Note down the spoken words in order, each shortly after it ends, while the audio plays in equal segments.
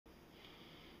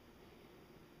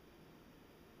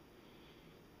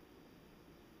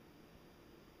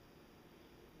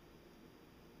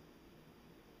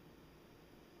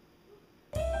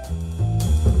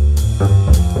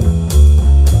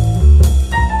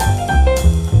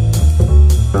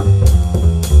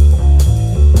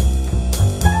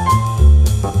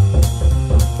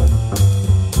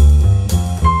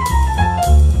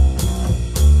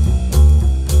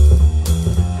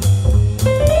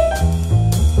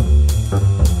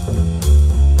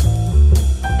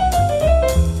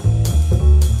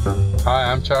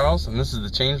Charles, and this is the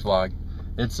ChangeVlog.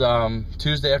 It's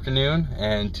Tuesday afternoon,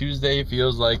 and Tuesday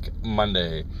feels like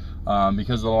Monday.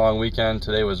 Because of the long weekend,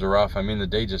 today was rough. I mean, the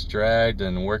day just dragged,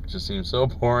 and work just seemed so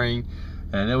boring,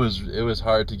 and it was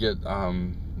hard to get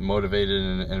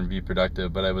motivated and be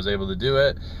productive. But I was able to do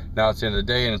it. Now it's the end of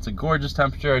the day, and it's a gorgeous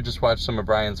temperature. I just watched some of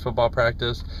Brian's football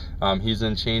practice. He's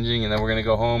in changing, and then we're gonna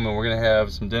go home and we're gonna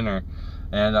have some dinner.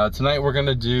 And tonight we're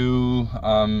gonna do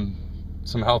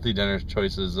some healthy dinner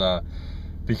choices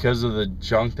because of the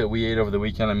junk that we ate over the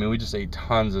weekend. I mean, we just ate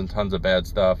tons and tons of bad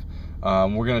stuff.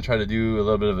 We're gonna try to do a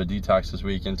little bit of a detox this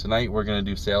week, and tonight we're gonna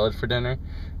do salad for dinner.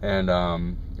 And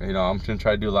you know, I'm gonna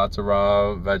try to do lots of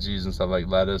raw veggies and stuff like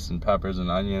lettuce and peppers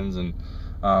and onions and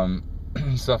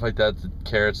stuff like that. The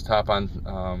carrots top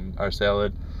on our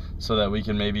salad, so that we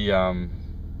can maybe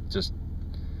just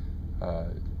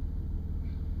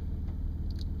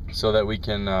so that we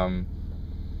can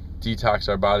detox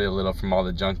our body a little from all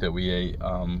the junk that we ate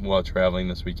while traveling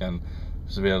this weekend.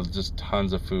 So we had just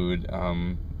tons of food.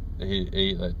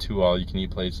 Ate at 2 all-you-can-eat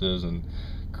places and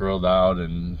grilled out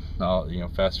and all, you know,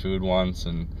 fast food once,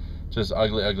 and just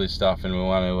ugly stuff. And we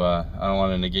want to I don't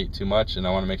want to negate too much, and I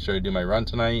want to make sure I do my run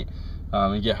tonight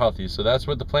and get healthy. So that's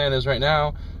what the plan is right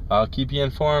now. I'll keep you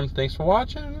informed. Thanks for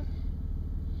watching.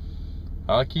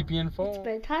 I'll keep you informed. It's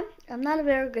bedtime. I'm not a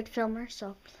very good filmer,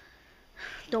 so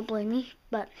don't blame me,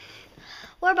 but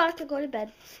we're about to go to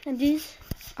bed, and these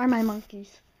are my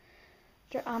monkeys.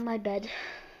 They're on my bed.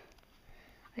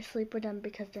 I sleep with them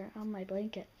because they're on my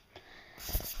blanket.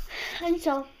 And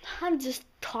so I'm just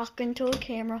talking to a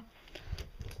camera.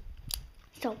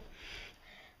 So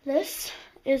this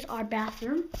is our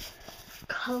bathroom.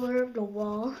 Color of the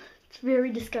wall. It's very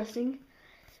disgusting.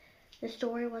 The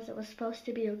story was it was supposed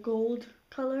to be a gold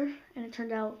color, and it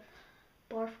turned out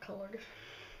barf colored.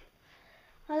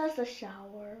 Oh, that's the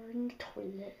shower and the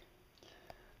toilet.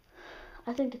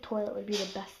 I think the toilet would be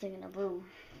the best thing in the room.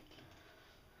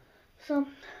 So,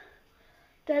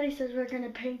 Daddy says we're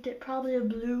gonna paint it probably a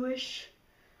blue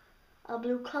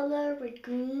color with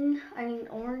green,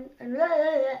 orange, and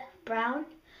brown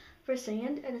for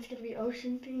sand, and it's gonna be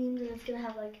ocean themed, and it's gonna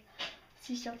have like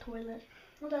seashell toilet.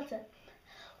 Well, that's it.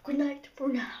 Good night for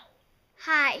now.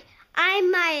 Hi,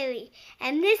 I'm Miley,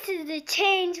 and this is the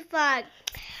ChangeVlog.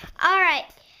 Alright,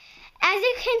 as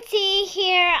you can see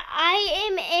here, I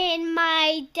am in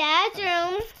my dad's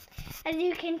room, as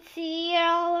you can see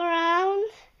all around.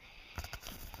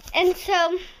 And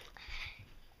so,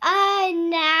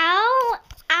 now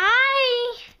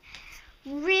I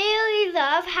really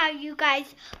love how you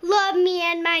guys love me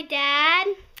and my dad.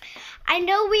 I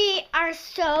know we are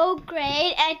so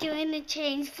great at doing the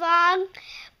ChangeVlog,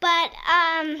 but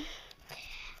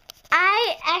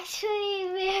I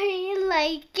actually really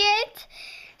like it.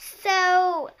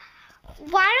 So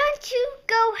why don't you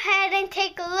go ahead and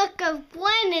take a look of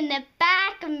one in the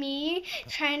back of me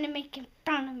trying to make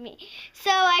fun of me. So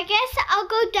I guess I'll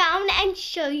go down and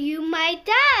show you my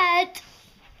dad.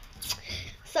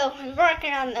 So I'm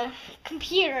working on the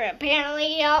computer,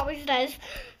 apparently he always does.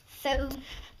 So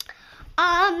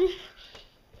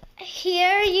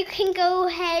here you can go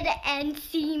ahead and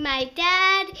see my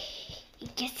dad. I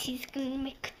guess he's gonna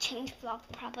make a ChangeVlog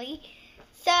probably.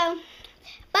 So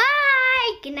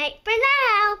bye, good night for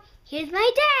now. Here's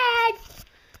my dad.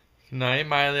 Good night,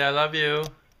 Miley. I love you.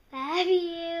 Love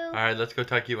you. Alright, let's go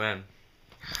tuck you in.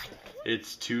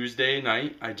 It's Tuesday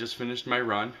night. I just finished my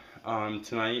run.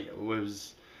 Tonight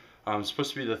was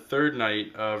supposed to be the third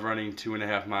night of running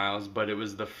 2.5 miles, but it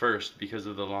was the first because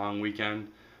of the long weekend.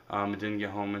 I didn't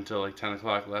get home until like 10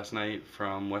 o'clock last night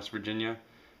from West Virginia.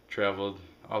 Traveled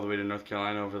all the way to North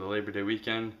Carolina over the Labor Day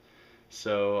weekend.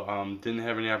 So didn't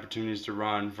have any opportunities to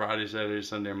run Friday, Saturday,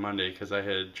 Sunday, or Monday because I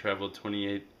had traveled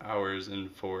 28 hours in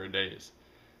 4 days.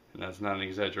 And that's not an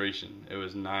exaggeration. It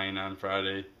was 9 on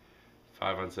Friday,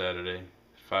 5 on Saturday,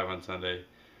 5 on Sunday,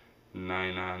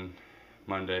 9 on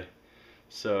Monday.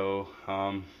 So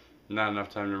not enough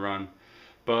time to run.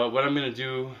 But what I'm going to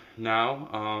do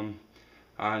now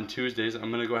on Tuesdays,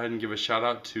 I'm going to go ahead and give a shout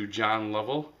out to John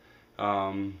Lovell.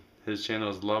 His channel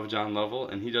is Love John Lovell,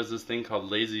 and he does this thing called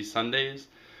Lazy Sundays,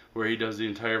 where he does the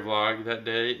entire vlog that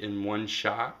day in one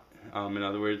shot. In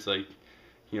other words, like,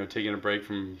 you know, taking a break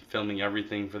from filming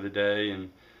everything for the day,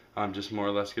 and just more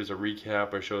or less gives a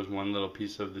recap or shows one little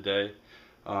piece of the day,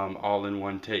 all in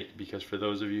one take. Because for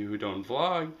those of you who don't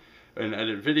vlog and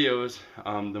edit videos,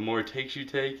 the more takes you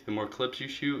take, the more clips you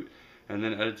shoot, and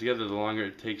then edit together, the longer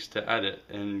it takes to edit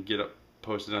and get up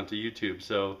posted onto YouTube.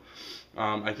 So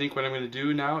I think what I'm going to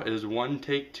do now is one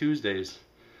take Tuesdays.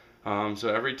 So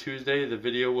every Tuesday the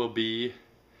video will be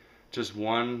just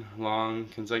one long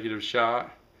consecutive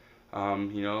shot.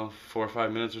 you know, 4 or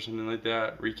 5 minutes or something like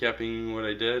that, recapping what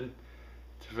I did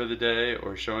for the day,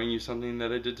 or showing you something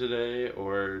that I did today,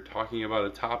 or talking about a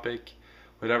topic,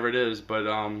 whatever it is. But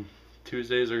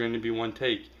Tuesdays are going to be one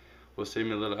take. Will save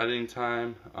me a little editing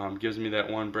time, gives me that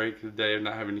one break of the day of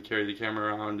not having to carry the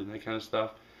camera around and that kind of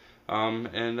stuff.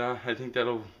 I think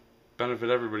that'll benefit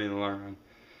everybody in the long run.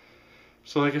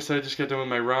 So like I said, I just got done with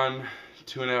my run,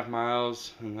 2.5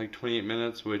 miles in like 28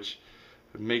 minutes, which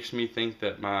makes me think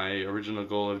that my original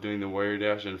goal of doing the Warrior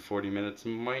Dash in 40 minutes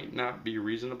might not be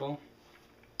reasonable.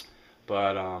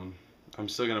 But I'm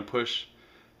still going to push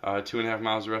 2.5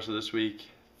 miles the rest of this week,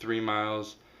 3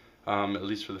 miles at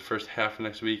least for the first half of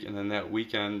next week, and then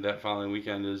that following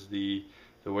weekend is the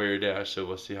Warrior Dash, so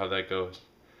we'll see how that goes.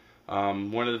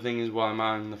 One of the things while I'm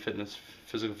on the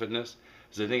physical fitness,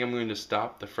 is I think I'm going to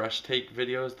stop the fresh take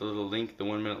videos, the little link, the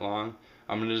 1 minute long.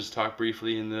 I'm going to just talk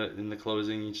briefly in the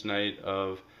closing each night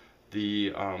of the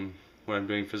what I'm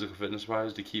doing physical fitness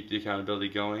wise to keep the accountability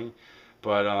going.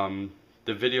 But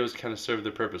the videos kind of serve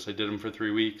their purpose. I did them for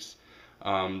 3 weeks.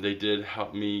 They did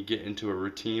help me get into a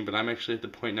routine, but I'm actually at the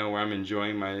point now where I'm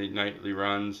enjoying my nightly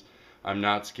runs. I'm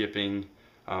not skipping,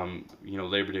 you know,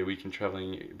 Labor Day weekend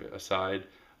traveling aside.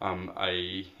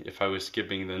 If I was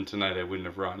skipping, then tonight I wouldn't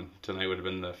have run. Tonight would have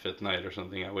been the 5th night or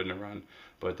something. I wouldn't have run,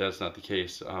 but that's not the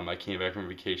case. I came back from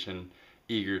vacation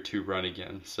eager to run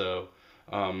again. So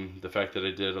the fact that I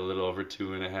did a little over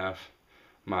 2.5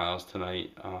 miles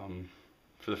tonight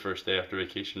for the first day after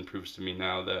vacation proves to me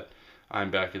now that I'm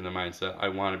back in the mindset. I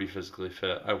want to be physically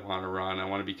fit. I want to run. I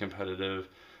want to be competitive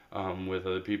with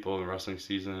other people in wrestling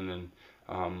season,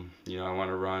 and you know, I want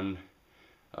to run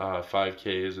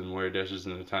 5Ks and Warrior Dashes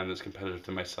in a time that's competitive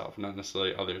to myself, not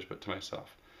necessarily others, but to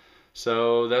myself.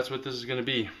 So that's what this is going to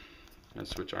be. I'll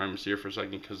switch arms here for a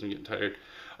second because I'm getting tired.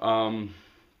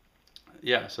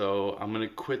 Yeah, so I'm going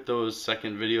to quit those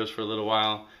second videos for a little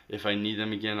while. If I need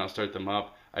them again, I'll start them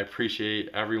up. I appreciate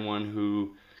everyone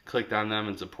who clicked on them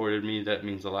and supported me. That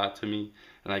means a lot to me,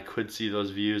 and I could see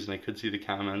those views and I could see the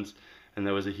comments, and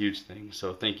that was a huge thing.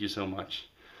 So thank you so much.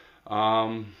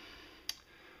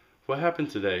 What happened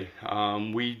today?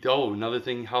 Another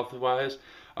thing health-wise,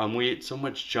 we ate so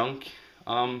much junk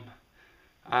on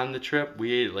the trip.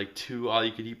 We ate at like 2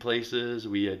 all-you-could-eat places.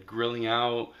 We had grilling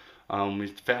out. We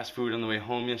had fast food on the way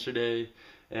home yesterday,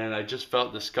 and I just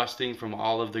felt disgusting from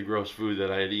all of the gross food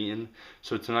that I had eaten.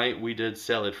 So tonight we did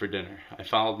salad for dinner. I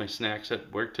followed my snacks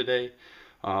at work today,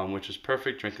 which was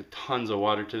perfect. Drank tons of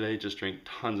water today. Just drank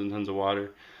tons and tons of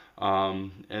water.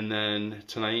 And then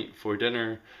tonight for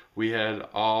dinner we had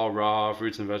all raw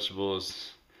fruits and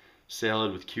vegetables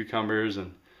salad with cucumbers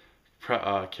and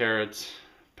carrots,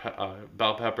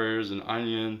 bell peppers and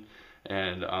onion,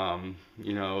 and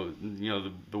you know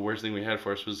the worst thing we had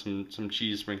for us was some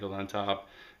cheese sprinkled on top,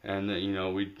 and you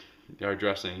know, our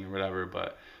dressing or whatever.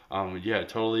 But yeah,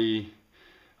 totally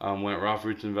went raw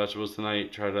fruits and vegetables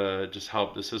tonight. Try to just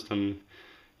help the system,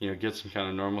 you know, get some kind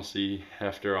of normalcy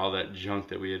after all that junk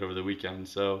that we ate over the weekend.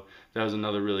 So that was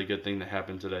another really good thing that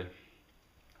happened today.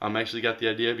 I actually got the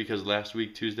idea because last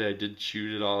week, Tuesday, I did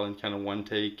shoot it all in kind of one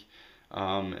take,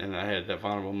 and I had that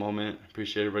vulnerable moment.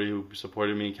 Appreciate everybody who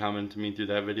supported me and commented to me through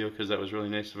that video, because that was really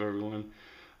nice of everyone.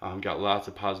 Got lots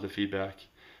of positive feedback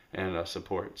and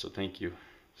support, so thank you.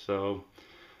 So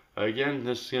again,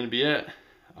 this is going to be it.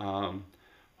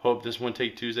 Hope this One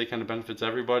Take Tuesday kind of benefits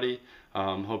everybody.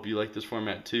 Hope you like this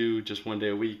format too, just 1 day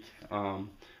a week. I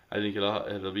think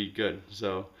it'll be good.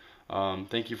 So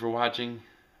thank you for watching.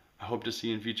 I hope to see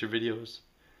you in future videos.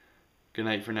 Good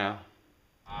night for now.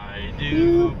 I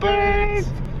do birds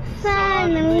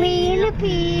suddenly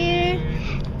appear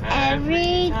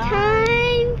every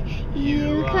time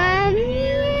you come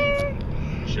near.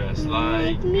 Just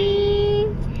like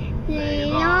me, they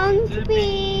long to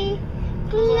be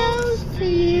close to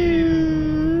you.